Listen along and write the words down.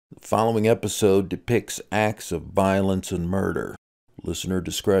The following episode depicts acts of violence and murder. Listener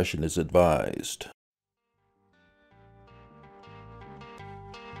discretion is advised.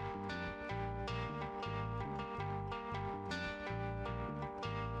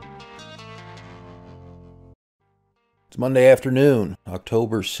 It's Monday afternoon,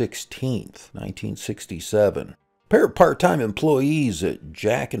 October 16th, 1967. A pair of part-time employees at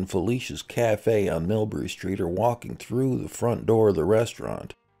Jack and Felicia's Cafe on Millbury Street are walking through the front door of the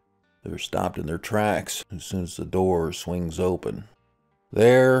restaurant. They're stopped in their tracks as soon as the door swings open.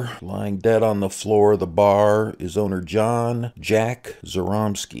 There, lying dead on the floor of the bar, is owner John Jack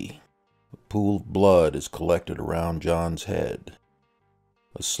Zuromski. A pool of blood is collected around John's head.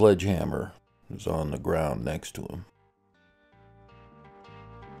 A sledgehammer is on the ground next to him.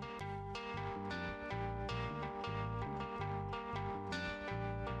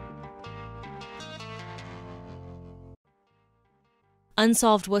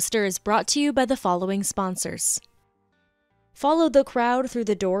 Unsolved Worcester is brought to you by the following sponsors. Follow the crowd through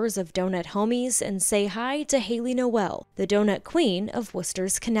the doors of Donut Homies and say hi to Haley Noel, the donut queen of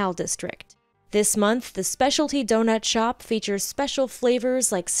Worcester's Canal District. This month, the specialty donut shop features special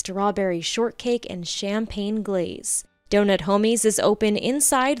flavors like strawberry shortcake and champagne glaze. Donut Homies is open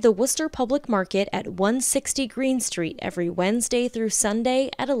inside the Worcester Public Market at 160 Green Street every Wednesday through Sunday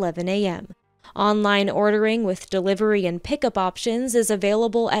at 11 a.m. Online ordering with delivery and pickup options is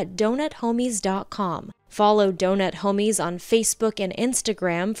available at donuthomies.com. Follow Donut Homies on Facebook and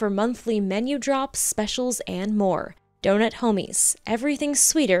Instagram for monthly menu drops, specials, and more. Donut Homies, everything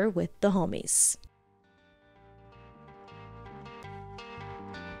sweeter with the homies.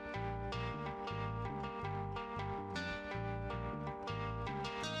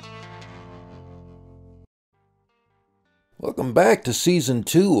 Welcome back to Season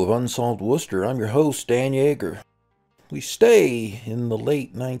 2 of Unsolved Worcester. I'm your host, Dan Yeager. We stay in the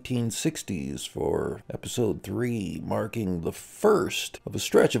late 1960s for Episode 3, marking the first of a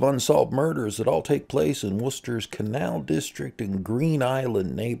stretch of unsolved murders that all take place in Worcester's Canal District and Green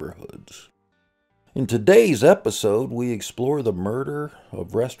Island neighborhoods. In today's episode, we explore the murder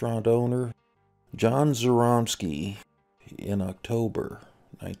of restaurant owner John Zuromski in October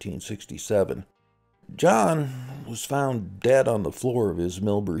 1967. John was found dead on the floor of his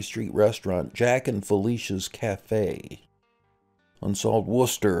Millbury Street restaurant, Jack and Felicia's Cafe. Unsolved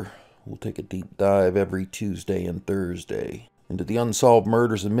Worcester will take a deep dive every Tuesday and Thursday into the unsolved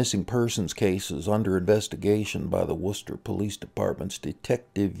murders and missing persons cases under investigation by the Worcester Police Department's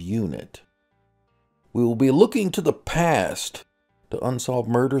Detective Unit. We will be looking to the past, to unsolved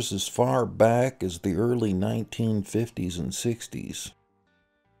murders as far back as the early 1950s and 60s.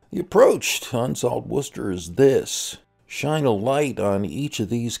 The approach to Unsolved Worcester is this: shine a light on each of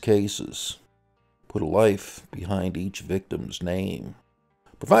these cases, put a life behind each victim's name,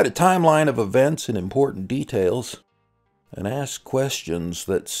 provide a timeline of events and important details, and ask questions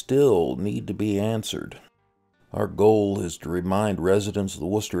that still need to be answered. Our goal is to remind residents of the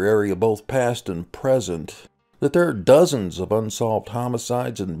Worcester area, both past and present, that there are dozens of unsolved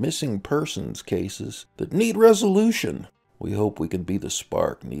homicides and missing persons cases that need resolution. We hope we can be the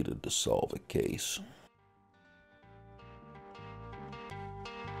spark needed to solve a case.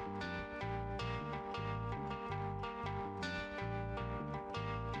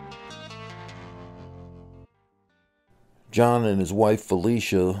 John and his wife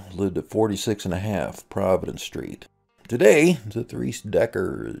Felicia lived at 46.5 Providence Street. Today, the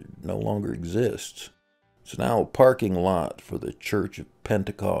three-decker no longer exists. It's now a parking lot for the Church of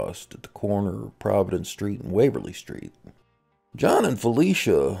Pentecost at the corner of Providence Street and Waverly Street. John and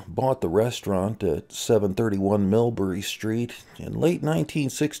Felicia bought the restaurant at 731 Millbury Street in late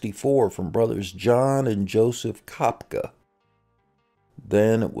 1964 from brothers John and Joseph Kopka.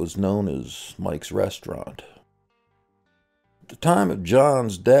 Then it was known as Mike's Restaurant. At the time of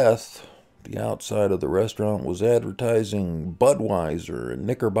John's death, the outside of the restaurant was advertising Budweiser and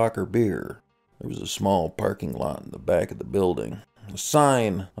Knickerbocker beer. There was a small parking lot in the back of the building. A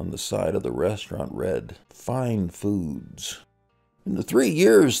sign on the side of the restaurant read, "Fine Foods." In the 3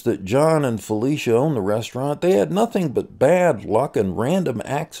 years that John and Felicia owned the restaurant, they had nothing but bad luck and random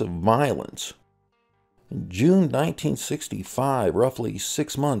acts of violence. In June 1965, roughly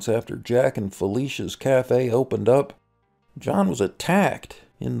 6 months after Jack and Felicia's Cafe opened up, John was attacked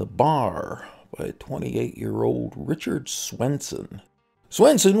in the bar by 28-year-old Richard Swenson.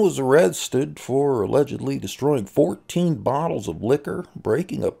 Swenson was arrested for allegedly destroying 14 bottles of liquor,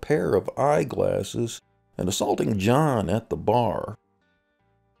 breaking a pair of eyeglasses, and assaulting John at the bar.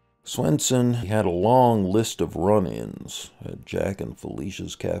 Swenson had a long list of run-ins at Jack and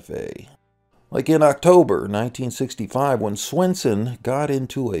Felicia's Cafe. Like in October 1965, when Swenson got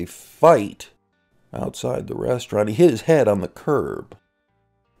into a fight outside the restaurant, he hit his head on the curb.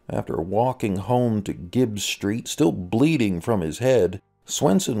 After walking home to Gibbs Street, still bleeding from his head,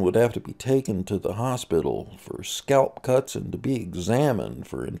 Swenson would have to be taken to the hospital for scalp cuts and to be examined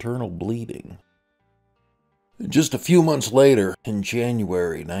for internal bleeding. Just a few months later, in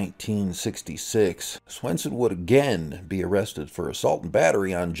January 1966, Swenson would again be arrested for assault and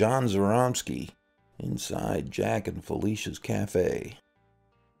battery on John Zuromski inside Jack and Felicia's cafe.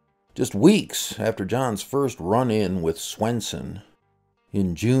 Just weeks after John's first run-in with Swenson,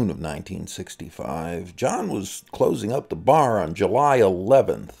 in June of 1965, John was closing up the bar on July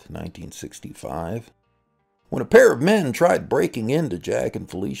 11th, 1965, when a pair of men tried breaking into Jack and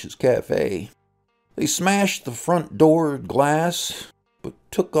Felicia's cafe. They smashed the front door glass, but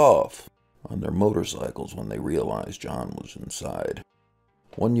took off on their motorcycles when they realized John was inside.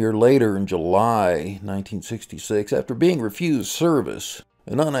 1 year later, in July 1966, after being refused service,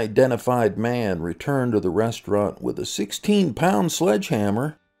 an unidentified man returned to the restaurant with a 16-pound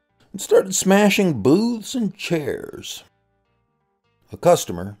sledgehammer and started smashing booths and chairs. A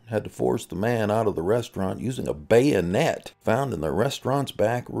customer had to force the man out of the restaurant using a bayonet found in the restaurant's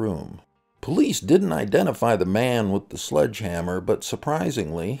back room. Police didn't identify the man with the sledgehammer, but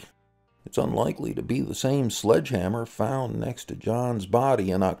surprisingly, it's unlikely to be the same sledgehammer found next to John's body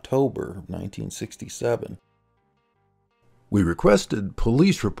in October of 1967. We requested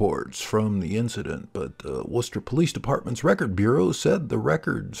police reports from the incident, but the Worcester Police Department's Record Bureau said the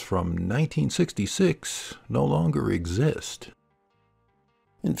records from 1966 no longer exist.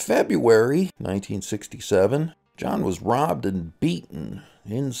 In February 1967, John was robbed and beaten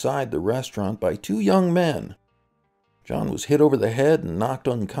inside the restaurant by two young men. John was hit over the head and knocked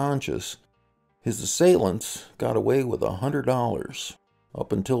unconscious. His assailants got away with $100.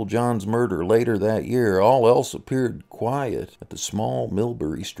 Up until John's murder later that year, all else appeared quiet at the small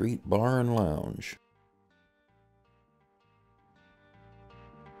Millbury Street bar and lounge.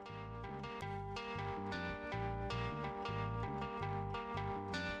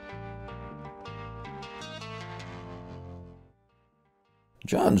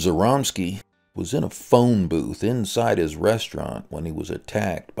 John Zuromski was in a phone booth inside his restaurant when he was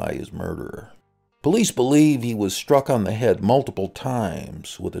attacked by his murderer. Police believe he was struck on the head multiple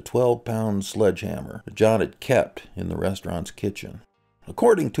times with a 12-pound sledgehammer that John had kept in the restaurant's kitchen.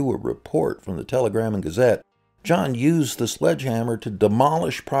 According to a report from the Telegram and Gazette, John used the sledgehammer to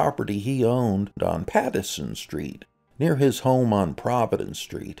demolish property he owned on Pattison Street, near his home on Providence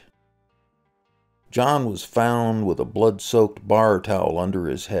Street. John was found with a blood-soaked bar towel under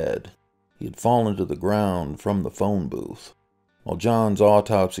his head. He had fallen to the ground from the phone booth. While John's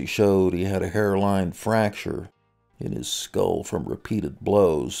autopsy showed he had a hairline fracture in his skull from repeated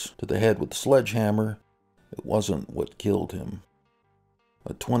blows to the head with the sledgehammer, it wasn't what killed him.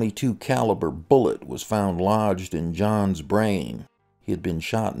 A .22 caliber bullet was found lodged in John's brain. He had been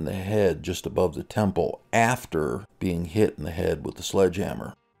shot in the head just above the temple after being hit in the head with the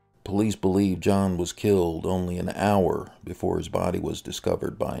sledgehammer. Police believe John was killed only an hour before his body was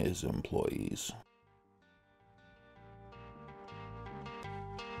discovered by his employees.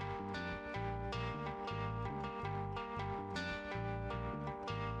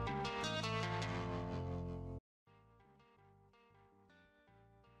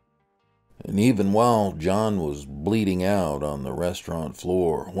 And even while John was bleeding out on the restaurant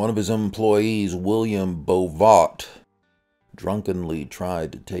floor, one of his employees, William Bovat, drunkenly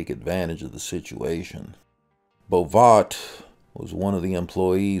tried to take advantage of the situation. Bovat was one of the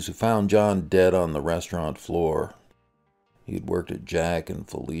employees who found John dead on the restaurant floor. He had worked at Jack and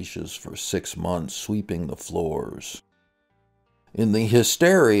Felicia's for 6 months, sweeping the floors. In the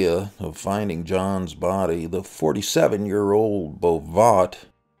hysteria of finding John's body, the 47-year-old Bovat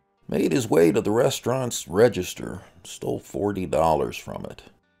made his way to the restaurant's register, stole $40 from it.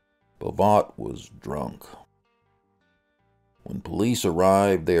 Bovat was drunk. When police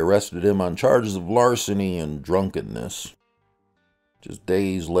arrived, they arrested him on charges of larceny and drunkenness. Just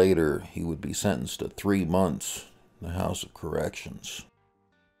days later, he would be sentenced to 3 months in the House of Corrections.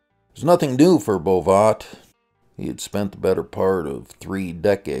 There's nothing new for Bovat. He had spent the better part of 3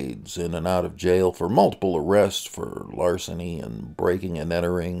 decades in and out of jail for multiple arrests for larceny and breaking and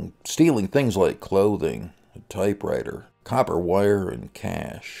entering, stealing things like clothing, a typewriter, copper wire, and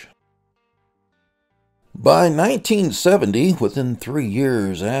cash. By 1970, within 3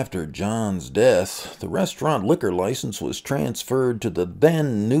 years after John's death, the restaurant liquor license was transferred to the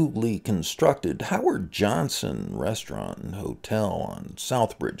then newly constructed Howard Johnson Restaurant and Hotel on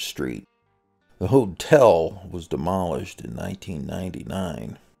Southbridge Street. The hotel was demolished in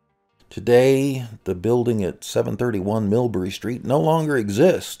 1999. Today, the building at 731 Millbury Street no longer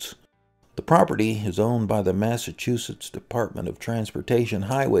exists. The property is owned by the Massachusetts Department of Transportation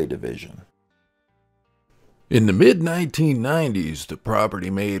Highway Division. In the mid-1990s, the property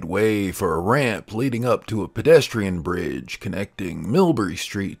made way for a ramp leading up to a pedestrian bridge connecting Millbury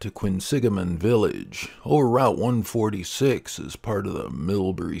Street to Quinsigamon Village over Route 146 as part of the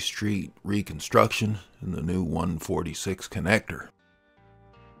Millbury Street reconstruction and the new 146 connector.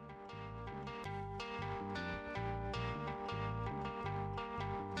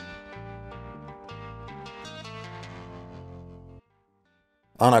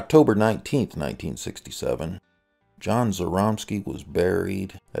 On October 19, 1967, John Zuromski was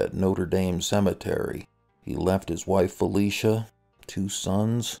buried at Notre Dame Cemetery. He left his wife Felicia, 2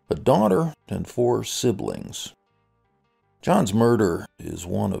 sons, a daughter, and 4 siblings. John's murder is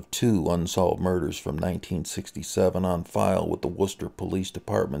one of 2 unsolved murders from 1967 on file with the Worcester Police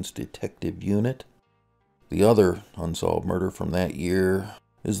Department's Detective Unit. The other unsolved murder from that year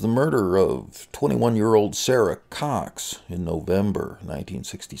is the murder of 21-year-old Sarah Cox in November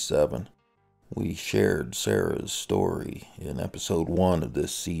 1967. We shared Sarah's story in episode 1 of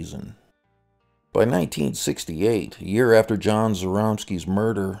this season. By 1968, a year after John Zuromski's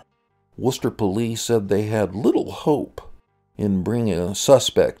murder, Worcester police said they had little hope in bringing a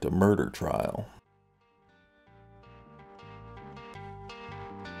suspect to murder trial.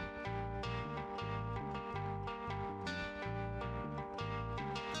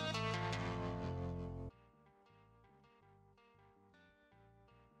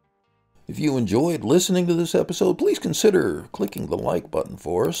 If you enjoyed listening to this episode, please consider clicking the like button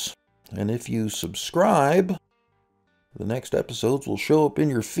for us. And if you subscribe, the next episodes will show up in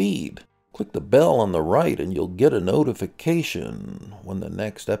your feed. Click the bell on the right and you'll get a notification when the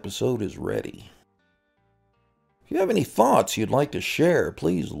next episode is ready. If you have any thoughts you'd like to share,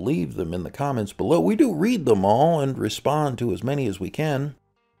 please leave them in the comments below. We do read them all and respond to as many as we can.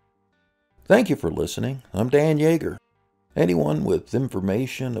 Thank you for listening. I'm Dan Yeager. Anyone with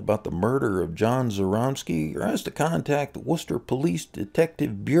information about the murder of John Zuromski has to contact the Worcester Police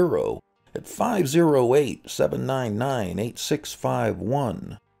Detective Bureau at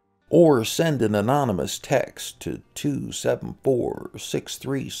 508-799-8651 or send an anonymous text to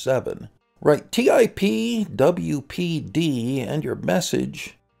 274-637. Write TIP WPD and your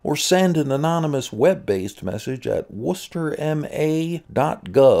message, or send an anonymous web-based message at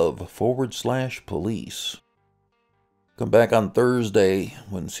worcesterma.gov/police. Come back on Thursday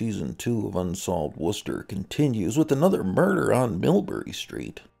when Season 2 of Unsolved Worcester continues with another murder on Millbury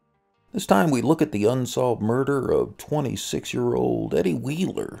Street. This time we look at the unsolved murder of 26-year-old Eddie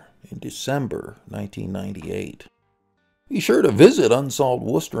Wheeler in December 1998. Be sure to visit Unsolved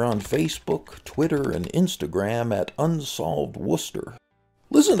Worcester on Facebook, Twitter, and Instagram at Unsolved Worcester.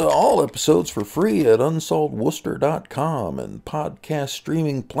 Listen to all episodes for free at unsolvedworcester.com and podcast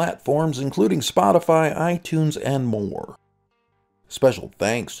streaming platforms including Spotify, iTunes, and more. Special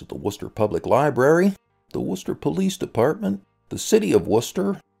thanks to the Worcester Public Library, the Worcester Police Department, the City of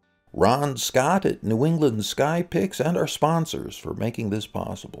Worcester, Ron Scott at New England Sky Picks, and our sponsors for making this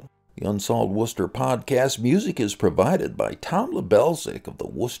possible. The Unsolved Worcester podcast music is provided by Tom LaBelzik of the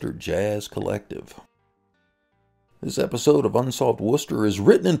Worcester Jazz Collective. This episode of Unsolved Worcester is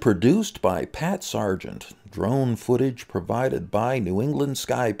written and produced by Pat Sargent. Drone footage provided by New England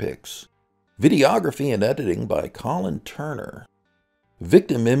Sky Picks. Videography and editing by Colin Turner.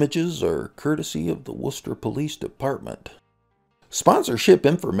 Victim images are courtesy of the Worcester Police Department. Sponsorship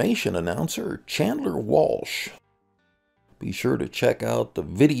information announcer Chandler Walsh. Be sure to check out the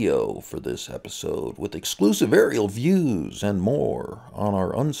video for this episode with exclusive aerial views and more on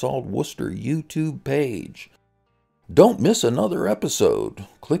our Unsolved Worcester YouTube page. Don't miss another episode.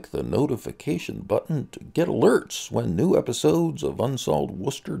 Click the notification button to get alerts when new episodes of Unsolved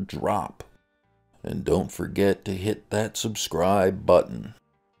Worcester drop. And don't forget to hit that subscribe button.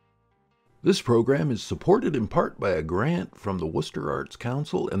 This program is supported in part by a grant from the Worcester Arts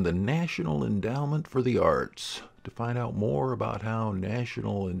Council and the National Endowment for the Arts. To find out more about how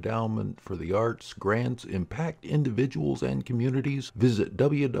National Endowment for the Arts grants impact individuals and communities, visit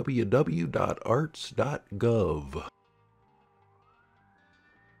www.arts.gov.